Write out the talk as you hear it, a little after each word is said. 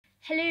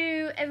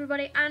Hello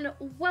everybody and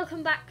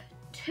welcome back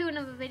to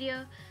another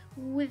video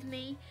with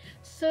me.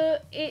 So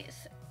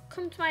it's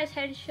come to my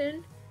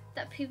attention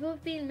that people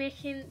have been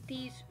making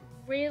these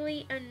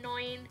really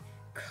annoying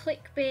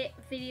clickbait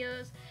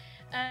videos,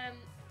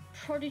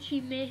 prodigy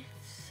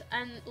myths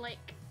and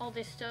like all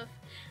this stuff.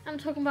 I'm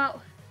talking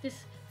about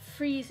this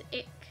freeze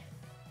ick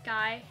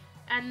guy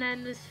and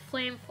then this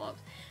flame fox,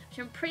 which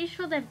I'm pretty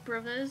sure they're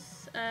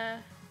brothers,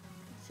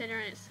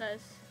 considering it says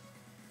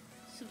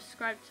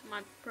subscribe to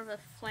my brother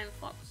Flame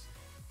Fox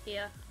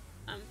here.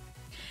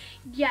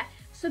 Yeah,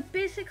 so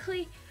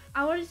basically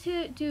I wanted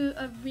to do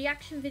a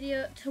reaction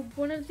video to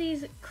one of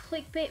these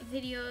clickbait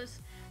videos,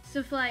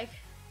 stuff like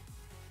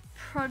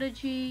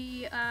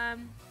prodigy,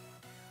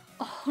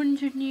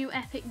 100 new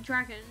epic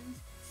dragons,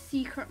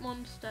 secret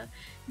monster,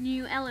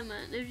 new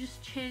element. They've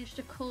just changed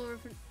the color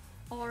of an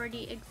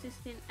already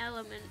existing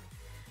element.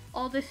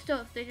 All this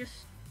stuff,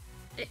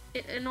 it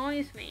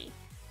annoys me.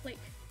 Like,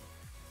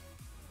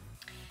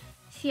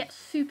 see,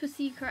 super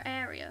secret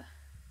area,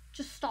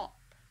 just stop,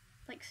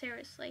 like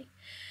seriously.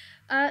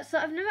 So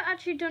I've never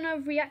actually done a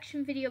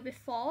reaction video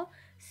before,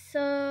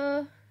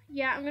 so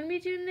yeah, I'm gonna be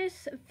doing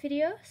this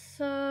video,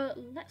 so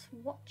let's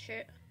watch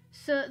it.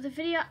 So the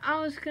video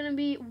I was gonna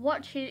be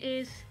watching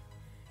is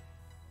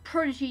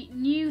prodigy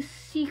new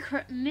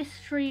secret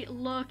mystery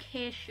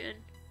location.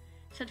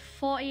 It had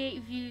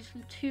 48 views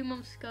from 2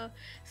 months ago,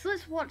 so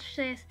let's watch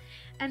this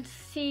and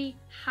see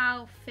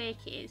how fake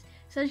it is.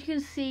 So as you can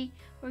see,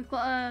 we've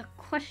got a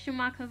question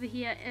mark over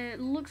here. It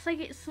looks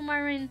like it's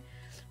somewhere in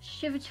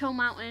Shiverchill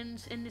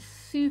Mountains in this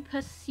super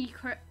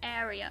secret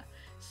area.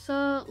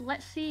 So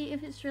let's see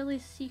if it's really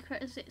as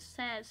secret as it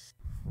says.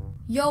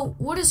 Yo,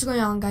 what is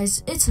going on,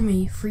 guys? It's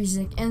me,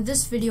 Freezik, and in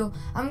this video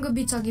I'm gonna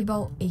be talking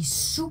about a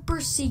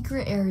super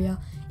secret area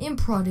in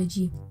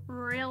Prodigy.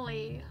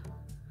 Really?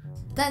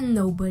 That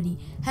nobody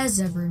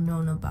has ever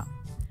known about.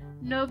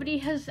 Nobody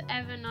has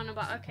ever known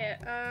about. Okay,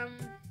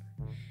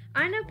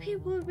 I know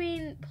people have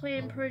been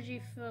playing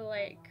Prodigy for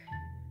like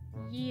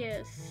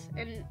years,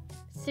 and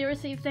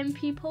seriously, if them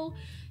people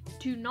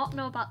do not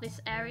know about this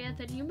area,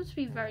 then you must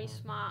be very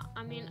smart.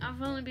 I mean, I've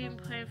only been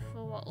playing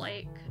for what,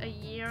 like a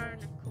year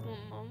and a couple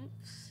of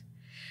months,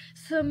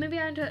 so maybe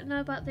I don't know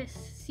about this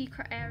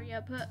secret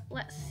area, but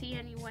let's see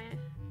anyway.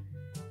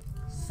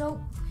 So,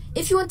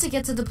 if you want to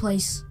get to the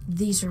place,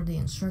 these are the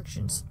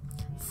instructions.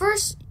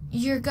 First,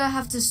 you're gonna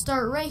have to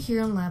start right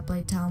here in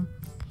CLICKBAIT Town.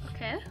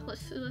 Okay,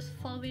 let's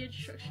follow the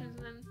instructions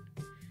then.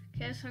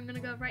 Okay, so I'm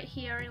gonna go right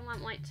here in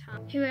CLICKBAIT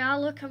Town. Here we are.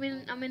 Look, I'm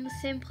in the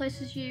same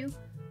place as you.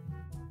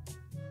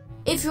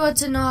 If you want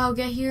to know how to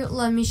get here,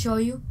 let me show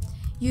you.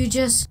 You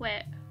just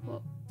wait.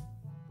 What?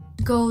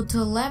 Go to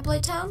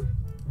CLICKBAIT Town,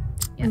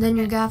 Yeah, and then okay.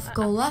 you're gonna have to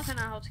go left. I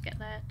don't know how to get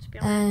there, to be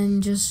honest.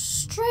 And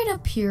just straight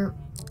up here,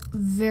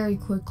 very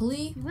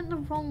quickly. You went the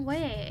wrong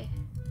way.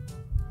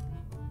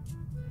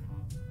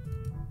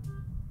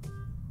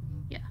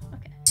 Yeah.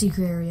 Okay.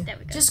 Secret area. There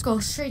we go. Just go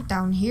straight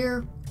down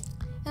here.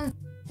 And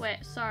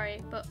wait,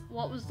 sorry, but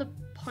what was the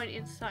point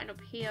in starting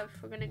up here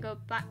if we're gonna go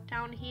back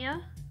down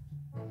here?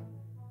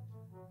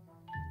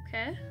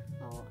 Okay.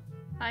 Oh,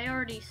 I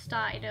already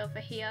started over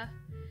here,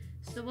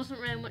 so there wasn't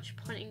really much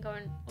point in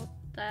going up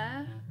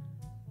there.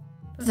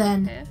 But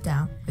then okay.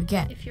 Down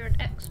again. If you're an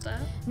expert.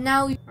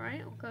 Now,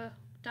 Alright, I'll go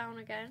down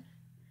again.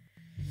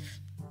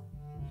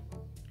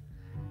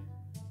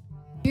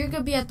 you're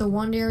gonna be at the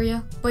one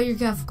area, but you're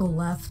gonna have to go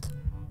left.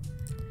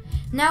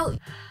 Now, I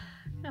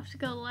have to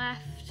go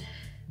left.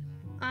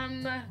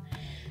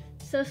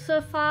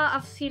 So far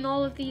I've seen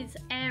all of these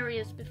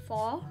areas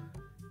before.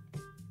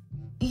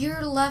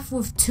 you're left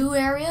with 2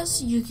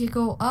 areas. You can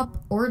go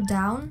up or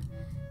down.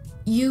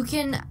 You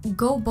can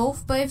go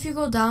both, but if you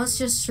go down, it's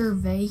just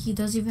survey. He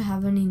doesn't even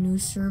have any new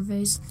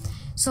surveys,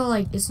 so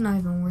like it's not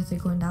even worth it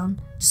going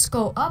down. Just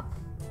go up,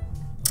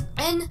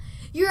 and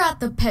you're at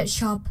the pet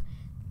shop.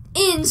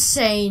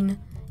 Insane.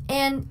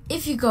 And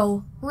if you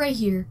go right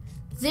here,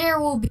 there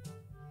will be.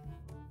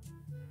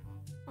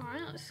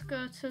 Alright, let's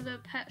go to the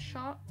pet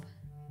shop.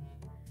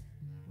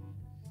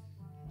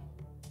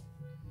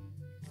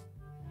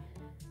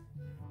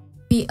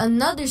 Be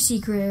another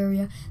secret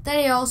area that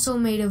I also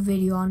made a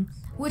video on,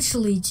 which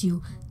leads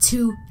you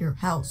to your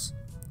house.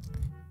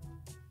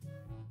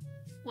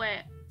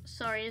 Wait,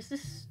 sorry, is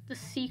this the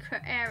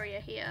secret area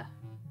here?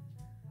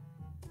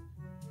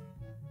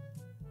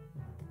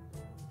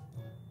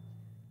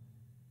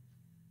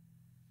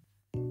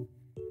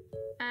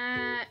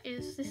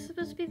 Is this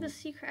supposed to be the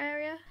secret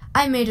area?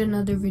 I made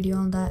another video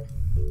on that.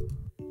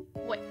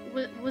 Wait,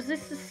 was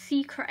this the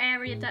secret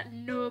area that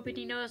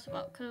nobody knows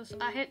about? Because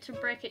I hate to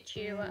break it to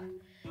you,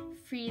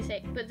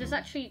 Freezik, but there's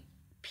actually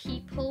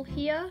people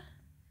here.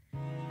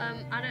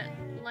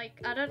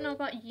 I don't know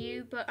about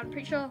you, but I'm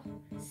pretty sure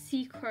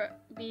secret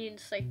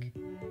means like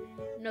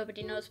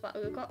nobody knows about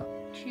it. We've got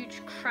a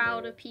huge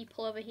crowd of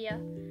people over here,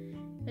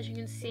 as you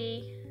can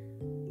see.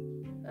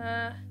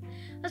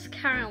 Let's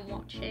carry on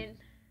watching.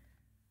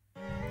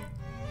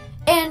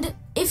 And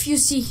if you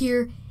see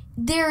here,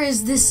 there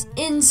is this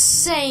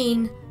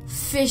insane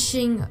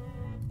fishing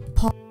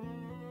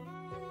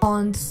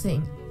pond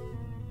thing.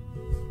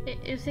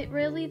 Is it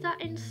really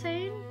that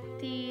insane?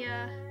 The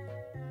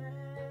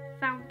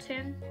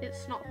fountain?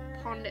 It's not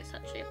a pond, it's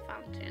actually a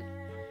fountain.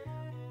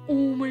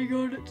 Oh my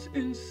god, it's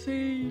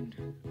insane.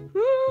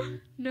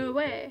 No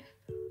way.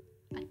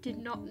 I did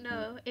not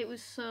know it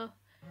was so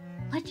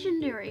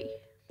legendary.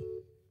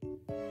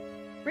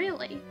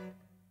 Really?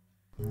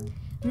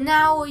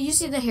 Now you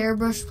see the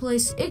hairbrush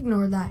place,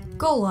 ignore that.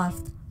 Go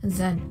left and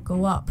then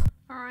go up.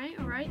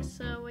 Alright,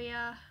 so we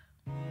where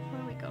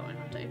are we going?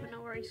 I don't even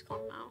know where he's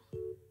gone now.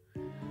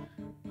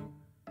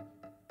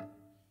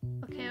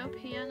 Okay, up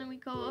here, and then we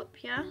go up,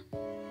 yeah?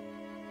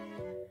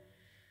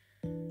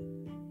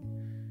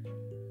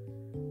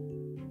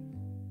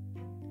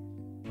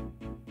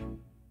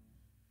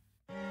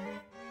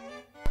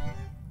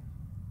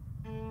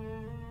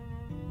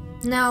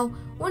 Now,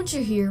 once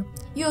you're here,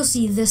 you'll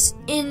see this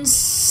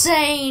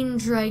insane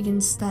dragon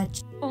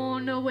statue. Oh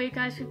no way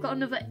guys, we've got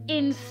another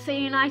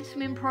insane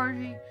item in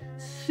Prodigy.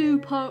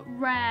 Super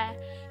rare.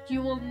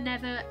 You will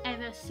never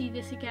ever see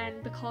this again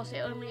because it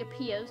only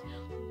appears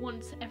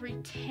once every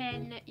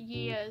 10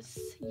 years.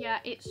 Yeah,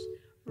 it's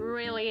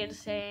really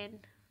insane.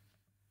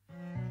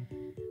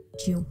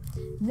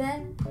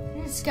 Then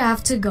you just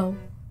have to go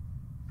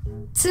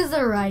to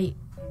the right.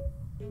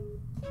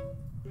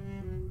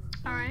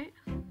 Alright.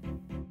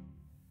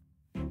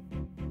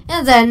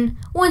 And then,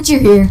 once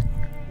you're here,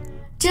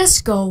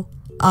 just go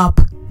up.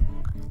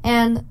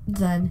 And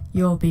then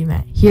you'll be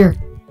met here.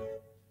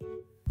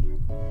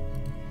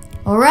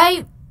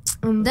 Alright,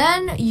 and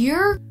then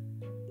you're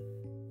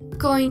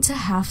going to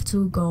have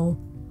to go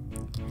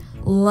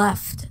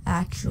left,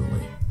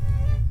 actually.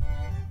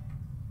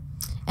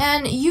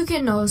 And you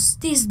can notice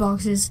these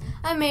boxes.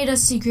 I made a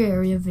secret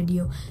area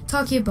video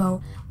talking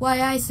about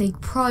why I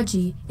think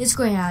Prodigy is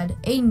going to add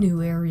a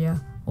new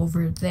area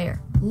over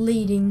there,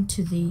 leading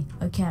to the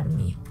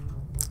academy.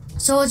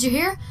 So once you're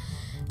here,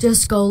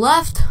 just go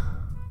left.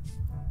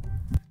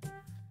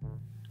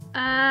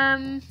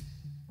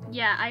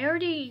 Yeah, I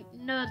already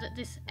know that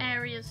this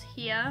area's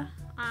here.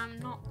 I'm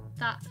not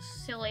that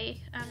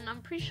silly, and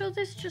I'm pretty sure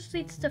this just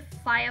leads to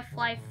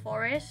Firefly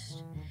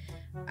Forest.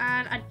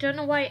 And I don't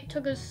know why it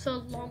took us so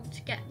long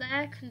to get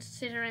there,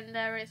 considering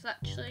there is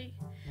actually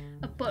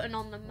a button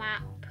on the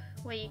map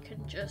where you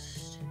can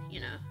just, you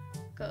know,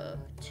 go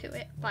to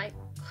it by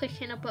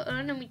clicking a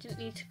button, and we didn't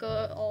need to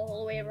go all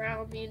the way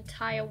around the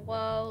entire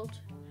world.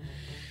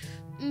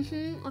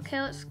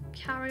 Okay, let's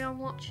carry on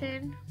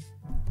watching.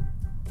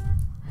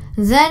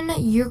 Then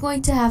you're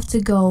going to have to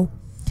go,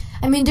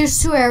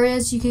 there's two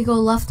areas. You can go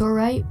left or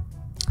right.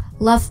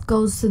 Left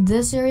goes to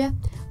this area,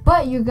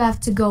 but you have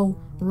to go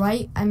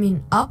right,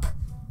 up.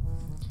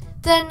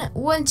 Then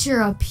once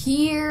you're up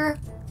here,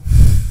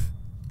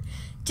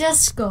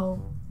 just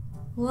go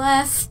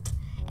left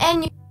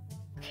and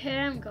okay,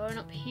 I'm going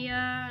up here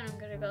and I'm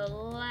gonna go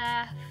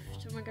left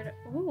and we're gonna,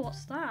 ooh,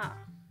 what's that?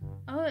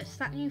 Oh, it's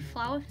that new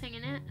flower thing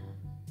in it.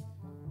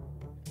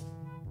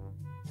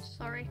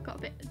 Sorry, got a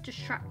bit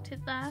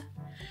distracted there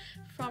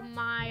from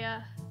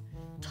my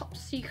top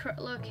secret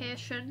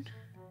location.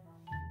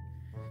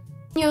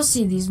 You'll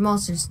see these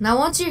monsters. Now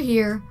once you're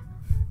here,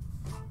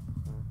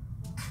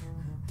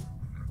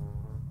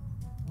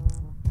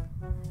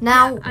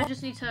 I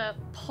just need to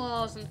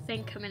pause and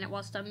think a minute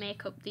whilst I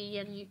make up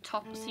the new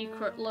top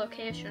secret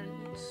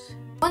locations.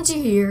 Once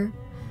you're here,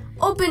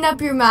 open up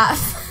your map.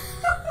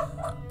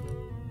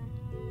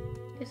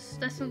 Is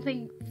there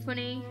something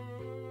funny?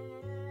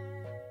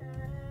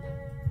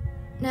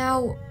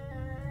 Now,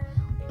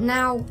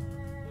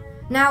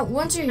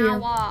 once you're here,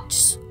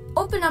 just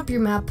open up your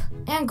map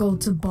and go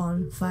to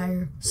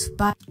Bonfire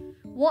Spire.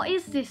 What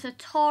is this, a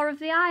tour of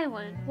the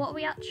island? What are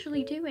we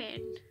actually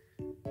doing?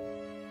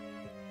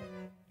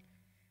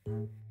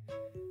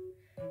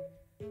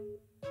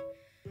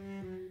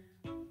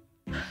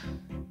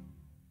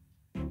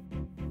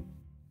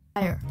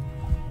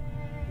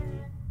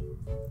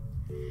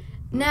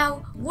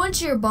 Now,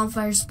 once you're at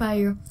Bonfire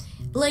Spire,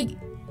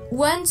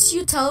 once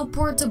you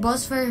teleport to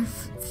Bonfire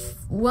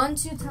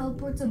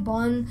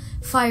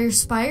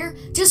Spire,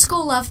 just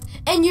go left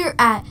and you're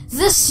at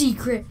the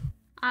secret.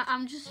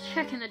 I'm just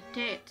checking the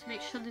date to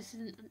make sure this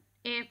isn't an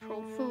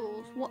April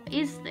Fool's. What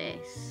is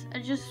this? I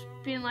just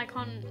been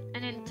on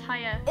an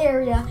entire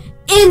area.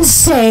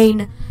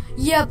 Insane.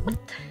 Yep.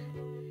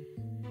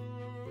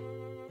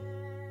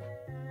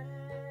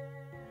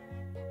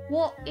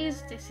 What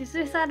is this? Is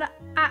this an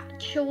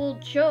actual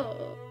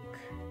joke?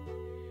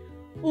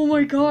 Oh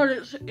my god,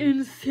 it's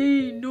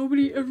insane.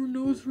 Nobody ever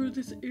knows where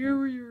this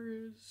area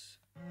is.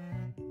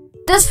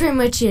 That's pretty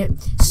much it.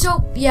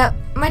 So, yeah,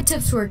 my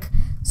tips work.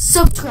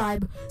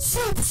 Subscribe.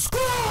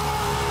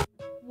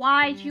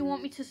 Why do you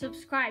want me to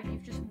subscribe?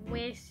 You've just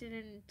wasted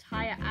an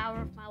entire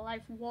hour of my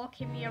life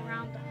walking me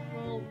around the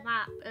whole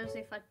map as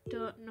if I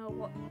don't know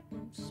what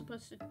I'm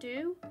supposed to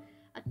do.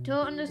 I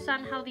don't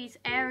understand how these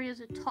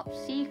areas are top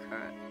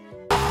secret.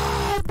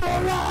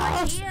 My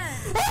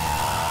ears!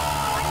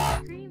 Why are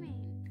you screaming?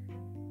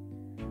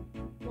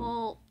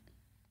 Well,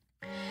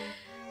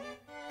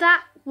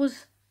 that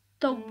was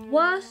the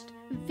worst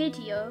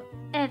video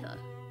ever.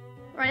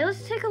 Right,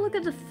 let's take a look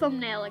at the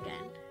thumbnail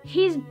again.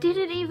 He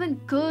didn't even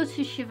go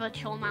to Shiver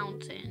Chill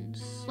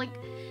Mountains. Like,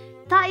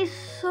 that is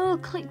so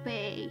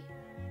clickbait.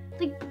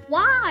 Like,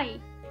 why?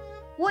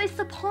 What is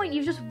the point?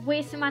 You've just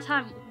wasted my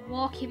time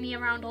walking me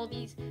around all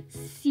these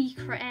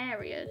secret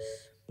areas.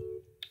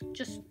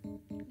 Just,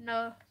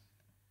 no.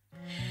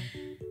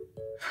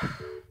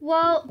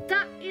 Well,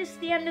 that is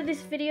the end of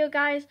this video,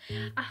 guys.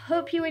 I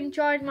hope you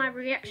enjoyed my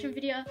reaction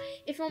video.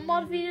 If you want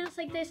more videos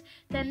like this,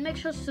 then make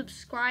sure to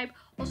subscribe.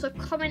 Also,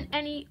 comment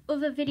any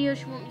other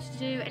videos you want me to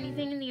do,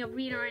 anything in the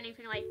arena or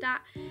anything like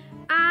that.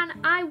 And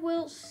I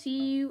will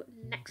see you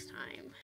next time.